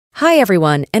Hi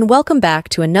everyone, and welcome back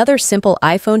to another simple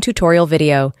iPhone tutorial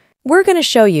video. We're going to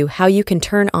show you how you can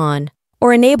turn on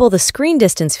or enable the screen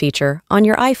distance feature on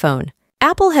your iPhone.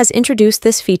 Apple has introduced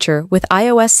this feature with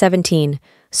iOS 17,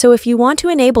 so if you want to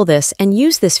enable this and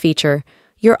use this feature,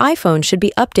 your iPhone should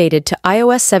be updated to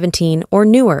iOS 17 or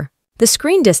newer. The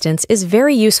screen distance is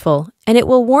very useful, and it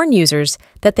will warn users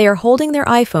that they are holding their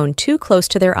iPhone too close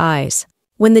to their eyes.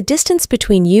 When the distance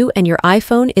between you and your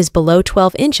iPhone is below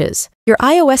 12 inches, your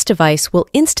iOS device will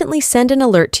instantly send an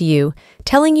alert to you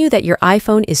telling you that your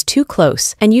iPhone is too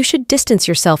close and you should distance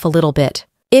yourself a little bit.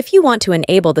 If you want to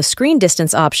enable the screen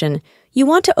distance option, you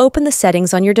want to open the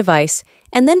settings on your device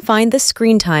and then find the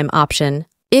screen time option.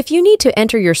 If you need to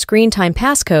enter your screen time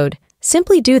passcode,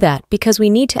 simply do that because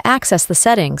we need to access the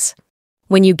settings.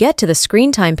 When you get to the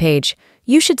screen time page,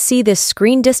 you should see this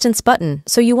screen distance button,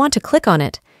 so you want to click on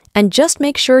it. And just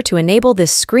make sure to enable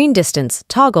this screen distance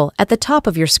toggle at the top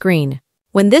of your screen.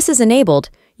 When this is enabled,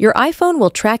 your iPhone will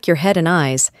track your head and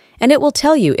eyes, and it will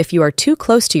tell you if you are too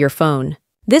close to your phone.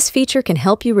 This feature can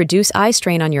help you reduce eye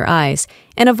strain on your eyes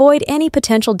and avoid any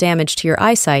potential damage to your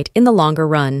eyesight in the longer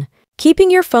run.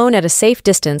 Keeping your phone at a safe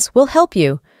distance will help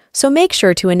you, so make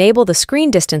sure to enable the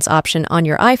screen distance option on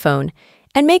your iPhone,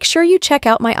 and make sure you check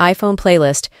out my iPhone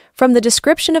playlist from the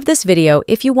description of this video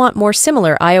if you want more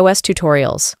similar iOS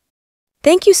tutorials.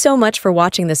 Thank you so much for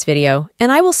watching this video,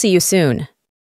 and I will see you soon.